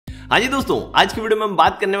हाँ जी दोस्तों, आज की वीडियो में हम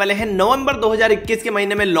बात करने वाले हैं नवंबर 2021 के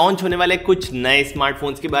महीने में लॉन्च होने वाले कुछ नए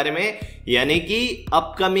स्मार्टफोन्स के बारे में, यानी कि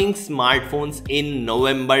अपकमिंग स्मार्टफोन्स इन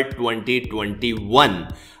नवंबर 2021।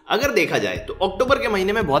 अगर देखा जाए तो अक्टूबर के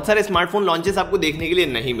महीने में बहुत सारे स्मार्टफोन लॉन्चेस आपको देखने के लिए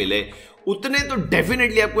नहीं मिले, उतने तो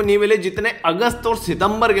डेफिनेटली आपको नहीं मिले जितने अगस्त और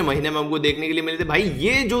सितंबर के महीने में हमको देखने के लिए मिले थे। भाई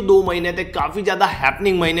ये जो 2 महीने थे काफी ज्यादा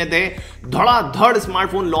हैपनिंग महीने थे, धड़ाधड़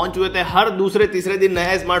स्मार्टफोन लॉन्च हुए थे, हर दूसरे तीसरे दिन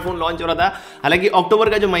नया स्मार्टफोन लॉन्च हो रहा था। हालांकि अक्टूबर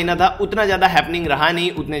का जो महीना था उतना ज्यादा हैपनिंग रहा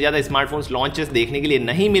नहीं, उतने ज्यादा स्मार्टफोन्स लॉन्चेस देखने के लिए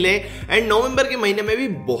नहीं मिले। एंड नवंबर के महीने में भी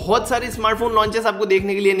बहुत सारे स्मार्टफोन लॉन्चेस आपको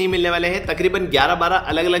देखने के लिए नहीं मिलने वाले हैं। तकरीबन 11-12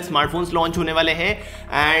 अलग अलग स्मार्टफोन्स लॉन्च होने वाले हैं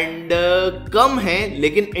एंड कम है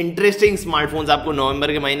लेकिन इंटरेस्टिंग स्मार्टफोन्स आपको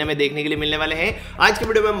नवंबर के महीने में देखने के लिए मिलने वाले हैं। आज के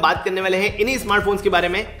वीडियो में हम बात करने वाले हैं इन्हीं स्मार्टफोन्स के बारे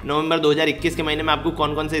में। नवंबर 2021 के महीने में आपको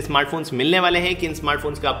कौन कौन से स्मार्टफोन्स मिलने वाले हैं, किन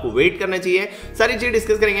स्मार्टफोन्स का आपको वेट करना चाहिए, सारी चीजें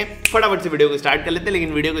डिस्कस करेंगे। फटाफट से वीडियो को स्टार्ट कर लेते हैं,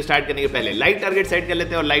 लेकिन वीडियो को स्टार्ट करने के पहले लाइक टारगेट सेट कर लेते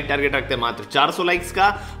हैं और लाइक टारगेट रखते हैं मात्र 400 लाइक्स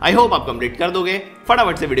का। आई होप आप कंप्लीट कर दोगे।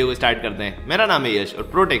 फटाफट से वीडियो को स्टार्ट करते हैं। मेरा नाम है यश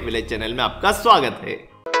और प्रोटेक विलेज चैनल में आपका स्वागत है।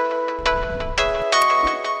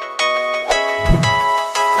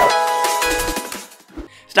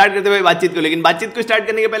 स्टार्ट करते हुए बातचीत को, लेकिन बातचीत को स्टार्ट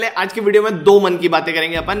करने के पहले आज की वीडियो में 2 मन की बातें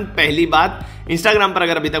करेंगे अपन। पहली बात, इंस्टाग्राम पर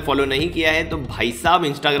अगर अभी तक फॉलो नहीं किया है तो भाई साहब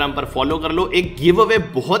इंस्टाग्राम पर फॉलो कर लो। एक गिव अवे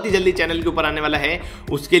बहुत ही जल्दी चैनल के ऊपर आने वाला है,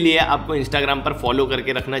 उसके लिए आपको इंस्टाग्राम पर फॉलो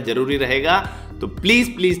करके रखना जरूरी रहेगा। तो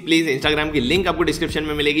प्लीज प्लीज प्लीज इंस्टाग्राम की लिंक आपको डिस्क्रिप्शन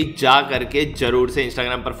में मिलेगी, जा करके जरूर से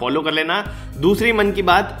इंस्टाग्राम पर फॉलो कर लेना। दूसरी मन की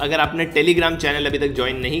बात, अगर आपने टेलीग्राम चैनल अभी तक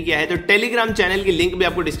ज्वाइन नहीं किया है तो टेलीग्राम चैनल की लिंक भी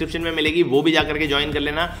आपको डिस्क्रिप्शन में मिलेगी, वो भी जाकर के ज्वाइन कर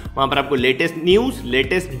लेना। वहां पर आपको लेटेस्ट न्यूज,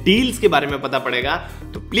 लेटेस्ट डील्स के बारे में पता पड़ेगा।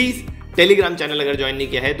 तो प्लीज टेलीग्राम चैनल अगर ज्वाइन नहीं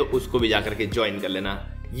किया है तो उसको भी जाकर के ज्वाइन कर लेना।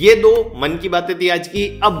 ये 2 मन की बातें थी आज की।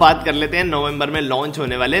 अब बात कर लेते हैं नवंबर में लॉन्च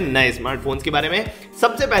होने वाले नए स्मार्टफोन्स के बारे में।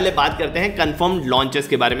 सबसे पहले बात करते हैं कंफर्म्ड लॉन्चेस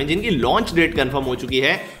के बारे में, जिनकी लॉन्च डेट कंफर्म हो चुकी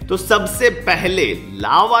है। तो सबसे पहले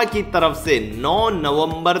लावा की तरफ से 9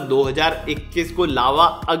 नवंबर 2021 को लावा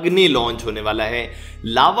अग्नि लॉन्च होने वाला है।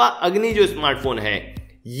 लावा अग्नि जो स्मार्टफोन है,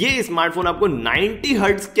 ये स्मार्टफोन आपको 90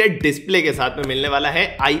 हर्ट्ज के डिस्प्ले के साथ में मिलने वाला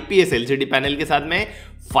है, IPS LCD पैनल के साथ में।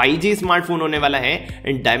 5G स्मार्टफोन होने वाला है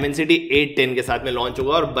एंड डायमेंसिटी 810 के साथ में लॉन्च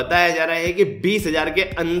होगा और बताया जा रहा है कि 20,000 के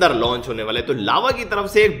अंदर लॉन्च होने वाला है। तो लावा की तरफ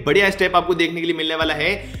से एक बढ़िया स्टेप आपको देखने के लिए मिलने वाला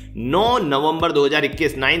है। 9 नवंबर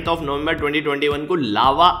 2021, 9th ऑफ नवंबर 2021 को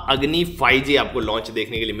लावा अग्नि 5G आपको लॉन्च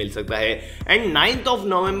देखने के लिए मिल सकता है। एंड 9th ऑफ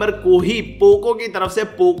नवंबर को ही पोको की तरफ से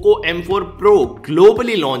Poco M4 Pro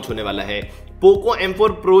globally launch होने वाला है। पोको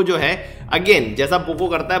M4 Pro जो है, अगेन जैसा पोको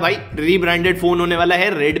करता है भाई, रीब्रांडेड फोन होने वाला है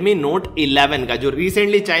Redmi Note 11 का, जो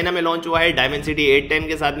रिसेंटली चाइना में लॉन्च हुआ है। डायमेंसिटी 810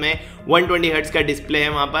 के साथ में 120 हर्ट्ज का डिस्प्ले है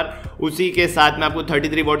वहां पर। उसी के साथ में आपको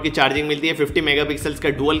 33 वॉट की चार्जिंग मिलती है, 50 मेगापिक्सल्स का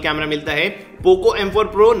डुअल कैमरा मिलता है। Poco M4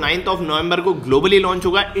 Pro 9th of November को ग्लोबली लॉन्च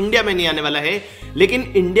होगा, इंडिया में नहीं आने वाला है,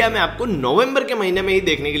 लेकिन इंडिया में आपको नवंबर के महीने में ही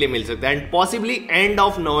देखने के लिए मिल सकता है। And possibly end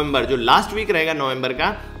of November, जो लास्ट वीक रहेगा नवंबर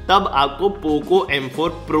का, तब आपको पोको M4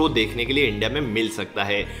 Pro देखने के लिए इंडिया में मिल सकता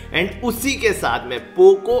है। एंड उसी के साथ में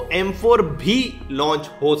पोको M4 भी लॉन्च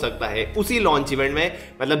हो सकता है उसी लॉन्च इवेंट में।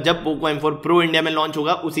 मतलब जब पोको M4 Pro इंडिया में लॉन्च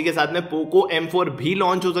होगा, उसी के साथ में पोको M4 भी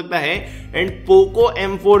लॉन्च हो सकता है। एंड पोको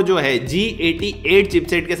M4 जो है G88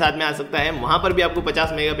 चिपसेट के साथ में आ सकता है। वहां पर भी आपको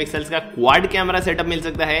 50 मेगापिक्सल्स का क्वाड कैमरा सेटअप मिल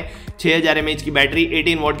सकता है, 6000 mAh की बैटरी,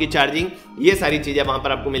 18 वॉट की चार्जिंग, ये सारी चीजें वहां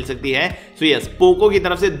पर आपको मिल सकती है। सो यस, पोको की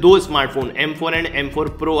तरफ से 2 smartphone M4 and M4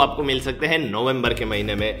 Pro आपको मिल सकते हैं नवंबर के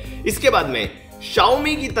महीने में। इसके बाद में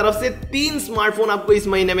Xiaomi की तरफ से 3 स्मार्टफोन आपको इस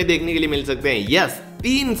महीने में देखने के लिए मिल सकते हैं। Yes,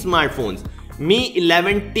 3 smartphones, Mi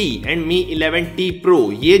 11T and Mi 11T Pro,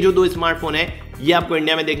 ये जो 2 स्मार्टफोन है ये आपको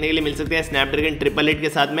इंडिया में देखने के लिए मिल सकते हैं। स्नैपड्रैगन 888 के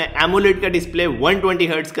साथ में, एमोलेड का डिस्प्ले, 120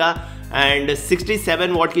 हर्ट्ज का एंड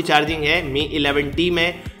 67 वॉट की चार्जिंग है Mi 11T में।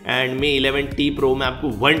 एंड Mi 11T Pro में आपको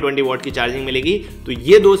 120 वॉट की चार्जिंग मिलेगी। तो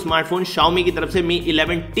ये 2 स्मार्टफोन Xiaomi की तरफ से Mi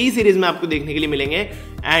 11T सीरीज में आपको देखने के लिए मिलेंगे।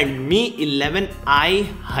 एंड Mi 11i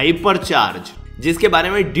हाइपरचार्ज, जिसके बारे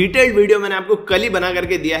में डिटेल्ड वीडियो मैंने आपको कल ही बना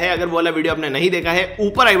करके दिया है। अगर वो वाला वीडियो आपने नहीं देखा है,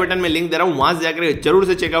 ऊपर आई बटन में लिंक दे रहा हूं, वहां से जाकर जरूर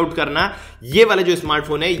से चेकआउट करना। ये वाला जो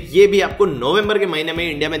स्मार्टफोन है ये भी आपको नवंबर के महीने में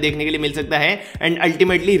इंडिया में देखने के लिए मिल सकता है। And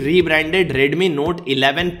ultimately rebranded Redmi Note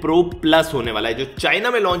 11 Pro Plus होने वाला है। जो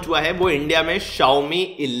चाइना में लॉन्च हुआ है वो इंडिया में Xiaomi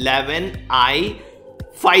 11i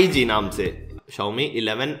 5G नाम से, Xiaomi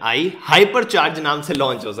 11i हाइपरचार्ज नाम से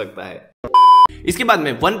लॉन्च हो सकता है। इसके बाद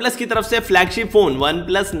में OnePlus की तरफ से फ्लैगशिप फोन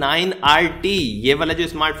OnePlus 9RT, ये वाला जो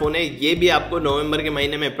स्मार्टफोन है ये भी आपको नवंबर के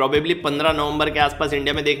महीने में प्रोबेबली 15 नवंबर के आसपास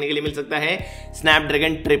इंडिया में देखने के लिए मिल सकता है।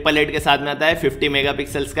 स्नैपड्रैगन 888 के साथ में आता है, 50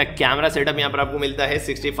 मेगापिक्सल्स का कैमरा सेटअप यहां पर आपको मिलता है,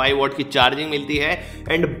 65 वॉट की चार्जिंग मिलती है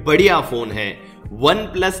एंड बढ़िया फोन है।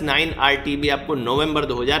 OnePlus 9 RT भी आपको नवंबर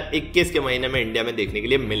 2021 के महीने में इंडिया में देखने के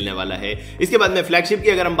लिए मिलने वाला है। इसके बाद में फ्लैगशिप की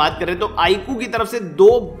अगर हम बात करें तो iQOO की तरफ से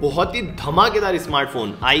दो बहुत ही धमाकेदार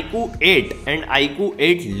smartphone iQOO 8 and iQOO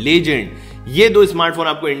 8 legend, ये दो स्मार्टफोन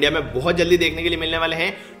आपको इंडिया में बहुत जल्दी देखने के लिए मिलने वाले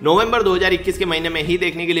हैं। नवंबर 2021 के महीने में ही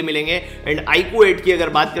देखने के लिए मिलेंगे। एंड iQOO 8 की अगर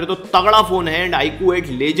बात करें तो तगड़ा फोन है, एंड iQOO 8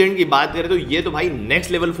 लेजेंड की बात करें तो ये तो भाई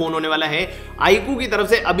नेक्स्ट लेवल फोन होने वाला है। iQOO की तरफ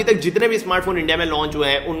से अभी तक जितने भी स्मार्टफोन इंडिया में लॉन्च हुए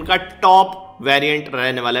हैं उनका टॉप वेरिएंट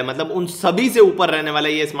रहने वाला है, मतलब उन सभी से ऊपर रहने वाला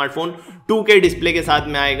है ये स्मार्टफोन। 2K डिस्प्ले के साथ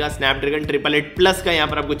में आएगा, स्नैपड्रैगन 888 प्लस का यहाँ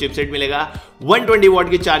पर आपको चिपसेट मिलेगा, 120 वॉट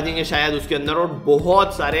की चार्जिंग है शायद उसके अंदर, और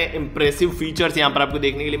बहुत सारे इंप्रेसिव फीचर्स यहाँ पर आपको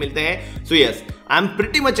देखने के लिए मिलते हैं। So yes, I am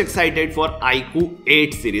pretty much excited for iQOO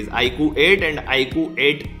 8 series, iQOO 8 and iQOO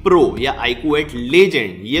 8 Pro या iQOO 8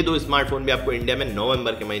 लेजेंड, ये दो स्मार्टफोन भी आपको इंडिया में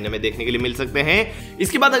नवंबर के महीने में देखने के लिए मिल सकते हैं।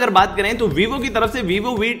 इसके बाद अगर बात करें तो Vivo की तरफ से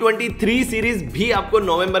Vivo V23 सीरीज भी आपको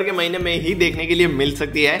नवंबर के महीने में ही देखने के लिए मिल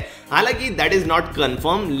सकती है। हालांकि दैट इज नॉट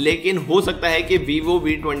कंफर्म, लेकिन हो सकता है कि Vivo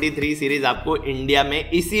V23 सीरीज आपको इंडिया में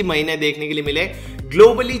इसी महीने देखने के लिए मिले।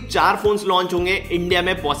 ग्लोबली 4 फोन्स लॉन्च होंगे, इंडिया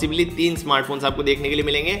में पॉसिबली 3 स्मार्टफोन्स आपको देखने के लिए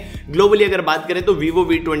मिलेंगे। ग्लोबली अगर बात करें तो Vivo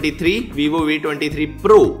V23, Vivo V23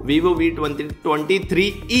 Pro, Vivo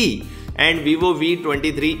V23e and Vivo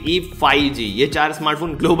V23e 5G, ये 4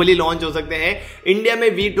 स्मार्टफोन ग्लोबली लॉन्च हो सकते हैं। इंडिया में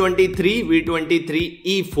V23,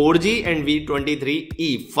 V23e 4G and V23e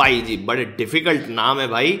 5G, बड़े डिफिकल्ट नाम है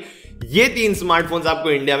भाई। ये 3 स्मार्टफोन्स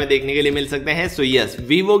आपको इंडिया में देखने के लिए मिल सकते हैं। सो यस,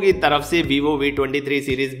 Vivo की तरफ से Vivo V23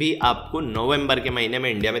 सीरीज भी आपको नवंबर के महीने में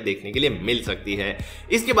इंडिया में देखने के लिए मिल सकती है।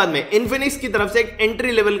 इसके बाद में Infinix की तरफ से एक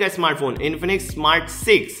एंट्री लेवल का स्मार्टफोन Infinix Smart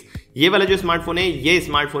 6, ये वाला जो स्मार्टफोन है, ये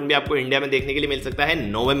स्मार्टफोन भी आपको इंडिया में देखने के लिए मिल सकता है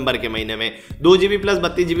नवंबर के महीने में। 2GB प्लस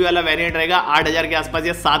 32GB वाला वेरिएंट रहेगा, 8000 के आसपास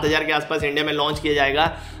या 7000 के आसपास इंडिया में लॉन्च किया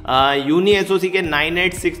जाएगा। यूनी SoC के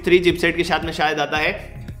 9863 चिपसेट के साथ में शायद आता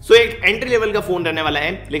है। सो एक एंट्री लेवल का फोन रहने वाला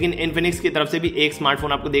है, लेकिन Infinix की तरफ से भी एक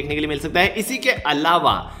स्मार्टफोन आपको देखने के लिए मिल सकता है। इसी के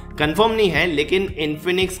अलावा कंफर्म नहीं है, लेकिन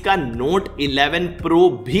Infinix का Note 11 Pro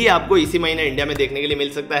भी आपको इसी महीने इंडिया में देखने के लिए मिल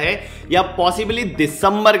सकता है, या पॉसिबली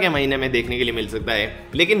दिसंबर के महीने में देखने के लिए मिल सकता है।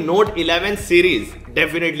 लेकिन Note 11 सीरीज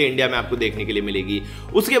डेफिनेटली इंडिया में आपको देखने के लिए मिलेगी।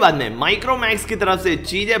 उसके बाद में माइक्रोमैक्स की तरफ से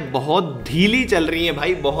चीजें बहुत ढीली चल रही हैं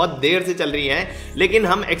भाई, बहुत देर से चल रही हैं, लेकिन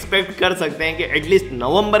हम एक्सपेक्ट कर सकते हैं कि एटलीस्ट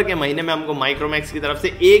नवंबर के महीने में हमको माइक्रोमैक्स की तरफ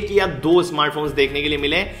से 1 या 2 स्मार्टफोन्स देखने के लिए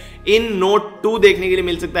मिले। इन Note 2 देखने के लिए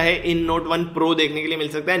मिल सकता है, इन Note 1 Pro देखने के लिए मिल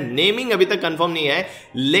सकता है। नेमिंग अभी तक कंफर्म नहीं है,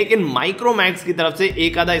 लेकिन माइक्रोमैक्स की तरफ से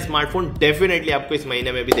एक आधा स्मार्टफोन डेफिनेटली आपको इस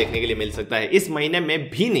महीने में भी देखने के लिए मिल सकता है। इस महीने में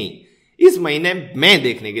भी नहीं, इस महीने में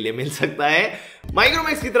देखने के लिए मिल सकता है।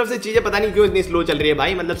 माइक्रोमैक्स की तरफ से चीजें पता नहीं क्यों इतनी स्लो चल रही है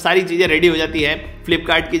भाई, मतलब सारी चीजें रेडी हो जाती है।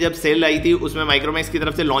 फ्लिपकार्ट की जब सेल आई थी उसमें माइक्रोमैक्स की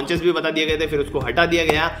तरफ से लॉन्चेस भी बता दिए गए थे, फिर उसको हटा दिया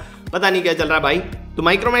गया, पता नहीं क्या चल रहा है भाई। तो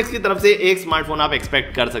माइक्रोमैक्स की तरफ से एक स्मार्टफोन आप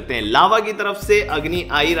एक्सपेक्ट कर सकते हैं। लावा की तरफ से अग्नि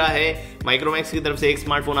आ ही रहा है, माइक्रोमैक्स की तरफ से एक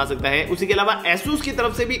स्मार्टफोन आ सकता है। उसी के अलावा एसूस की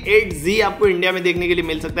तरफ से भी 8Z आपको इंडिया में देखने के लिए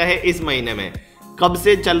मिल सकता है इस महीने में। कब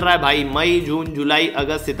से चल रहा है भाई? मई, जून, जुलाई,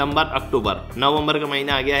 अगस्त, सितंबर, अक्टूबर, नवंबर का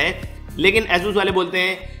महीना आ गया है। लेकिन एसूस वाले बोलते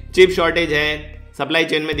हैं चिप शॉर्टेज है, सप्लाई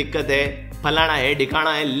चेन में दिक्कत है, फलाना है,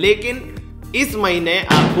 ढिकाना है, लेकिन इस महीने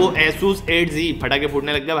आपको एसूस 8Z, फटाके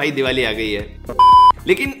फूटने लग गए भाई, दिवाली आ गई है,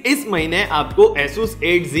 लेकिन इस महीने आपको Asus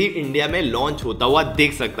 8Z इंडिया में लॉन्च होता हुआ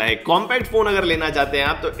देख सकता है। कॉम्पैक्ट फोन अगर लेना चाहते हैं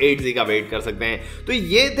आप तो 8Z का वेट कर सकते हैं। तो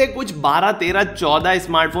ये थे कुछ 12, 13, 14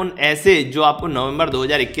 स्मार्टफोन ऐसे जो आपको नवंबर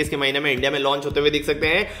 2021 के महीने में इंडिया में लॉन्च होते हुए दिख सकते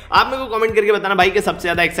हैं। आप मेरे को कमेंट करके बताना भाई कि सबसे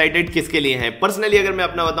ज्यादा एक्साइटेड किसके लिए हैं। पर्सनली अगर मैं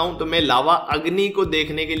अपना बताऊं तो मैं लावा अग्नि को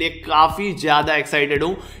देखने के लिए काफी ज्यादा एक्साइटेड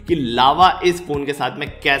हूं कि लावा इस फोन के साथ में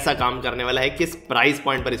कैसा काम करने वाला है, किस प्राइस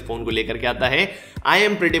पॉइंट पर इस फोन को लेकर के आता है। I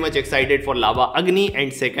am pretty much excited for लावा अग्नि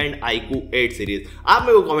एंड सेकंड iQOO 8 सीरीज। आप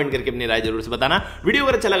मेरे को कमेंट करके अपनी राय जरूर से बताना। वीडियो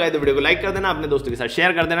अगर अच्छा लगा है तो वीडियो को लाइक कर देना, अपने दोस्तों के साथ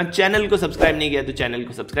शेयर कर देना। चैनल को सब्सक्राइब नहीं किया तो चैनल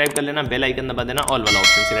को सब्सक्राइब कर लेना, बेल आइकन दबा देना, ऑल वाला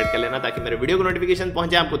ऑप्शन सिलेक्ट कर लेना ताकि मेरे वीडियो को नोटिफिकेशन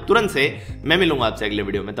पहुंचे आपको तुरंत से। मैं मिलूंगा आपसे अगले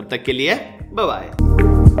वीडियो में, तब तक के लिए बाय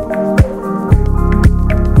बाय।